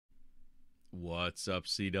What's up,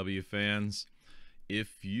 CW fans?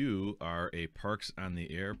 If you are a Parks on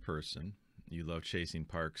the Air person, you love chasing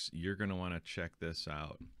parks, you're going to want to check this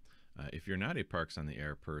out. If you're not a Parks on the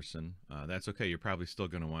Air person, that's okay. You're probably still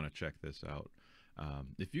going to want to check this out.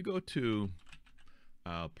 If you go to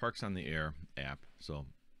Parks on the Air app, so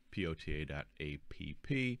POTA.app,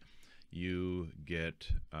 you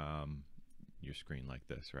get your screen like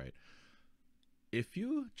this, right? If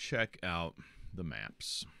you check out the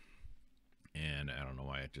maps, and I don't know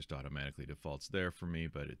why it just automatically defaults there for me,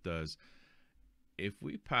 but it does. If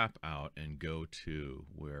we pop out and go to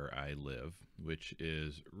where I live, which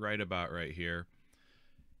is right about right here,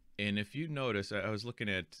 and if you notice, I was looking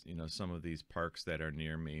at some of these parks that are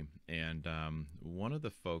near me, and one of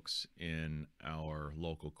the folks in our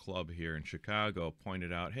local club here in Chicago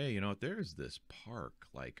pointed out, hey, there's this park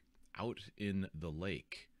like out in the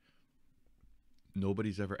lake.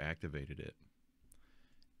 Nobody's ever activated it,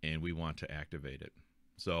 and we want to activate it.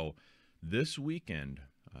 So this weekend,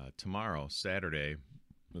 tomorrow, Saturday,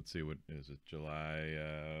 let's see, what is it,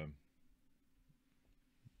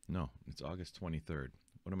 no, it's August 23rd.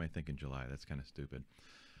 What am I thinking, July? That's kind of stupid.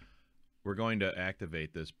 We're going to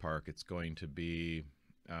activate this park. It's going to be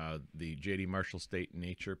the J.D. Marshall State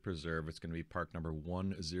Nature Preserve. It's going to be park number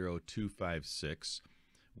 10256.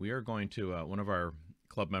 We are going to, one of our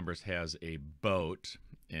club members has a boat,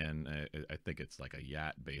 and I think it's like a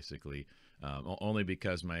yacht, basically, only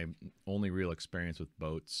because my only real experience with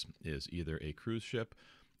boats is either a cruise ship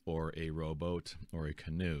or a rowboat or a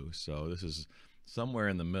canoe. So this is somewhere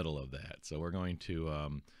in the middle of that. So we're going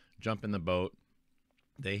to jump in the boat.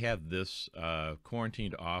 They have this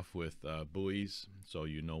quarantined off with buoys, so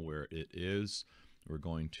you know where it is. We're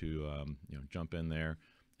going to jump in there,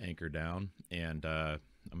 anchor down, and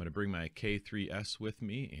I'm going to bring my K3S with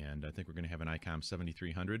me, and I think we're going to have an ICOM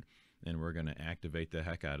 7300, and we're going to activate the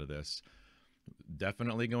heck out of this.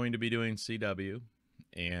 Definitely going to be doing CW,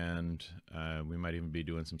 and we might even be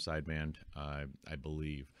doing some sideband, I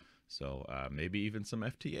believe. So maybe even some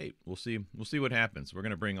FT8. We'll see. We'll see what happens. We're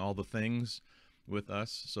going to bring all the things with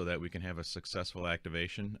us so that we can have a successful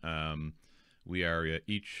activation. We are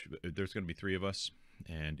there's going to be 3 of us,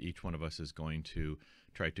 and each one of us is going to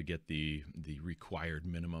try to get the required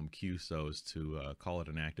minimum QSOs to call it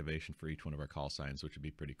an activation for each one of our call signs, which would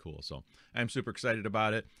be pretty cool. So I'm super excited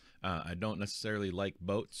about it. I don't necessarily like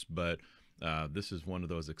boats, but this is one of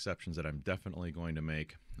those exceptions that I'm definitely going to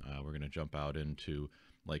make. We're going to jump out into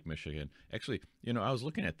Lake Michigan. Actually, I was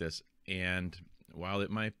looking at this, and while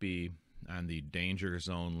it might be on the danger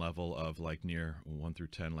zone level of like near 1 through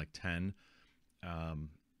 10, like 10,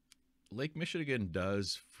 Lake Michigan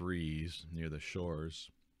does freeze near the shores,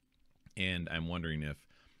 and I'm wondering if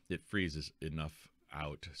it freezes enough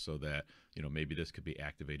out so that maybe this could be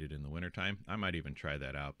activated in the wintertime. I might even try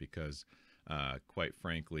that out because quite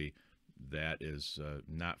frankly, that is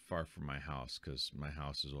not far from my house, because my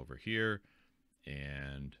house is over here,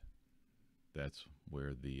 and that's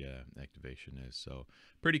where the activation is. So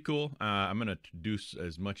pretty cool. I'm going to do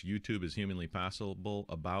as much YouTube as humanly possible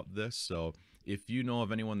about this. So if you know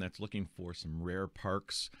of anyone that's looking for some rare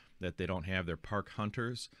parks that they don't have, their park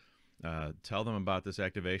hunters, tell them about this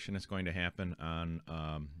activation. It's going to happen on,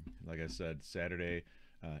 like I said, Saturday,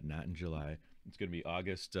 not in July. It's going to be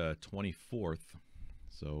August 24th.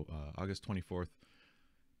 So August 24th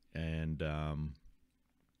and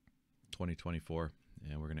 2024.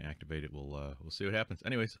 And we're going to activate it. We'll see what happens.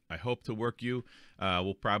 Anyways, I hope to work you.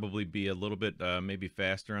 We'll probably be a little bit maybe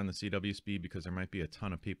faster on the CW speed because there might be a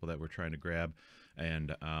ton of people that we're trying to grab.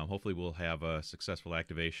 And hopefully we'll have a successful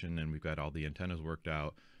activation, and we've got all the antennas worked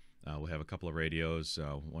out. We'll have a couple of radios,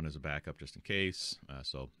 one as a backup just in case.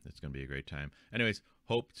 So it's going to be a great time. Anyways,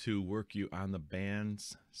 hope to work you on the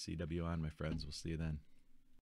bands. CW on, my friends. We'll see you then.